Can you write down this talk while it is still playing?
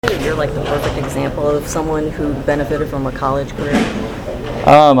that you're like the perfect example of someone who benefited from a college career?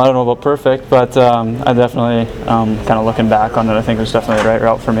 I don't know about perfect, but I definitely, kind of looking back on it, I think it was definitely the right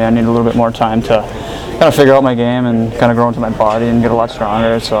route for me. I needed a little bit more time to kind of figure out my game and kind of grow into my body and get a lot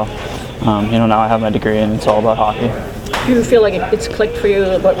stronger. So, now I have my degree and it's all about hockey. Do you feel like it's clicked for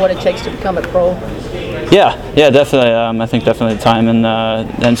you, what it takes to become a pro? Yeah, definitely. I think definitely the time in the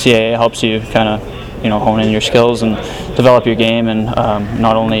NCAA helps you kind of, hone in your skills and develop your game, and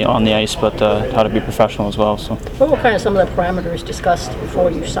not only on the ice, but how to be professional as well. So, what were kind of some of the parameters discussed before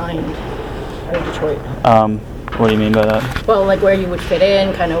you signed with Detroit? What do you mean by that? Well, like where you would fit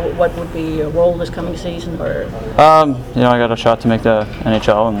in, kind of what would be your role this coming season, or? I got a shot to make the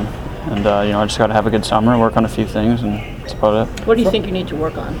NHL, and I just got to have a good summer and work on a few things, and that's about it. What do you think you need to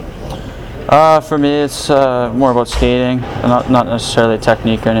work on? For me, it's more about skating, not necessarily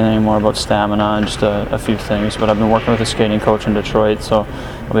technique or anything, more about stamina and just a few things. But I've been working with a skating coach in Detroit, so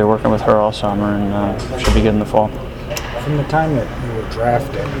I'll be working with her all summer, and should be good in the fall. From the time that you were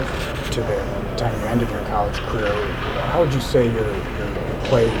drafted to the time you ended your college career, how would you say your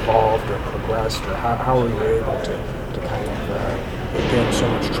play evolved or progressed, or how were you able to kind of gain so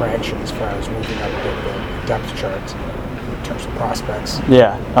much traction as far as moving up the depth charts in terms of prospects?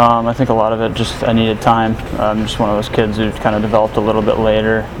 Yeah, I think a lot of it just I needed time. I'm just one of those kids who kind of developed a little bit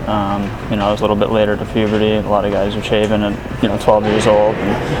later. I was a little bit later to puberty. A lot of guys are shaving at 12 years old,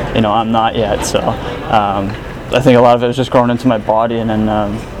 and I'm not yet. So I think a lot of it was just growing into my body, and then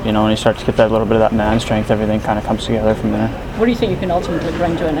when you start to get that little bit of that man strength, everything kind of comes together from there. What do you think you can ultimately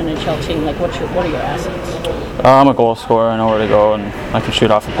bring to an NHL team? Like, what are your assets? I'm a goal scorer. I know where to go, and I can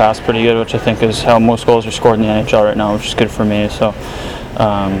shoot off a pass pretty good, which I think is how most goals are scored in the NHL right now, which is good for me. So,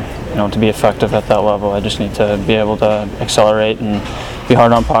 to be effective at that level, I just need to be able to accelerate and be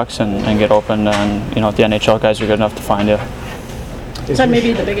hard on pucks and get open. And if the NHL guys are good enough to find you. So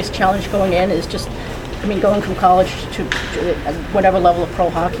maybe the biggest challenge going in is just, going from college to whatever level of pro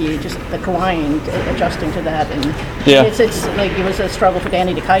hockey, just the grind, adjusting to that, and yeah. It's like it was a struggle for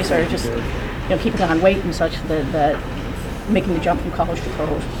Danny DeKaiser, just keeping on weight and such, that making the jump from college to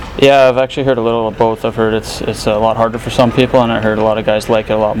pros. Yeah, I've actually heard a little of both. I've heard it's a lot harder for some people, and I heard a lot of guys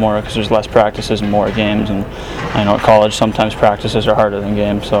like it a lot more because there's less practices and more games. And I know at college sometimes practices are harder than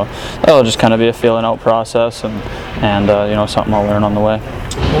games, so that'll just kind of be a feeling out process, and something I'll learn on the way.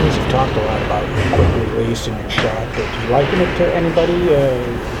 Always have talked a lot about your quick release and your shot. Do you liken it to anybody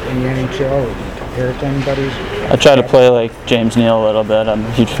in the NHL, or do you compare it to anybody? I try to play like James Neal a little bit. I'm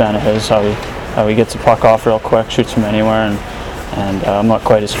a huge fan of his, how he gets the puck off real quick, shoots from anywhere, and I'm not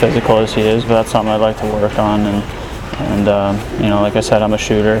quite as physical as he is, but that's something I'd like to work on. And like I said, I'm a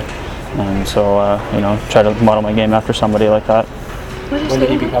shooter, and so try to model my game after somebody like that. When did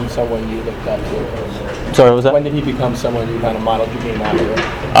he become someone you looked up to? Sorry, what was that? When did he become someone you kind of modeled your game after?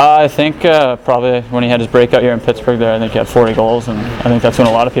 I think probably when he had his breakout year in Pittsburgh there, I think he had 40 goals, and I think that's when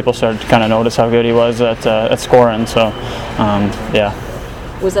a lot of people started to kind of notice how good he was at scoring. So, yeah.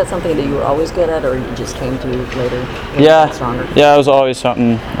 Was that something that you were always good at, or you just came to later? Stronger? Yeah, it was always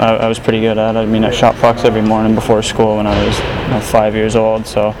something I was pretty good at. I shot pucks every morning before school when I was 5 years old.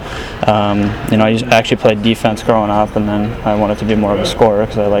 So, I actually played defense growing up, and then I wanted to be more of a scorer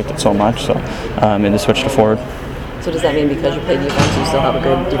because I liked it so much. So, I made the switch to forward. So does that mean because you play defense, you still have a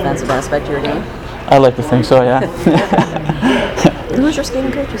good defensive aspect to your game? I like to think so, yeah. Who was your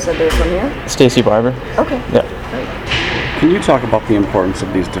skating coach? You said they were from here? Stacy Barber. Okay. Yeah. Great. Can you talk about the importance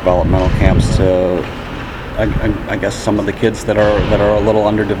of these developmental camps to, I guess, some of the kids that are a little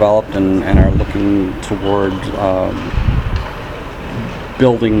underdeveloped and are looking toward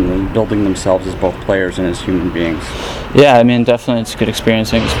building themselves as both players and as human beings? Yeah, definitely it's a good experience.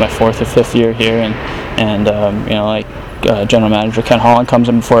 I think it's my 4th or 5th year here, and General Manager Ken Holland comes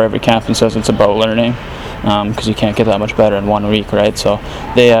in before every camp and says it's about learning, because you can't get that much better in 1 week, right? So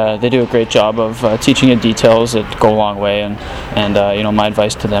they do a great job of teaching you details that go a long way, and my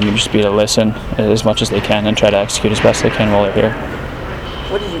advice to them would just be to listen as much as they can and try to execute as best they can while they're here.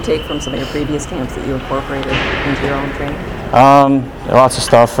 What did you take from some of your previous camps that you incorporated into your own training? Lots of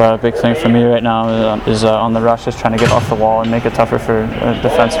stuff. Big thing for me right now is on the rush, just trying to get off the wall and make it tougher for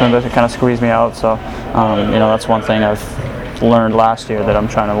defensemen that kind of squeeze me out. So, that's one thing I've learned last year that I'm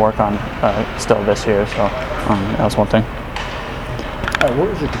trying to work on still this year. So, that's one thing. What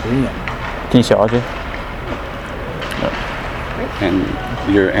was your degree in? Kinesiology. And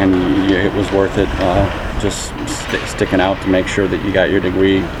it was worth it, just sticking out to make sure that you got your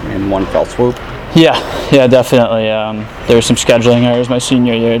degree in one fell swoop. Yeah, definitely. There were some scheduling errors my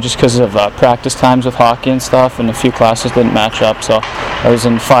senior year just because of practice times with hockey and stuff, and a few classes didn't match up. So I was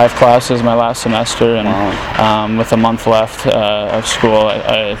in 5 classes my last semester, and with a month left of school,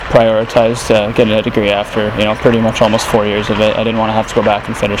 I prioritized getting a degree after pretty much almost 4 years of it. I didn't want to have to go back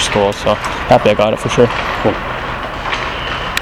and finish school, so happy I got it for sure. Cool.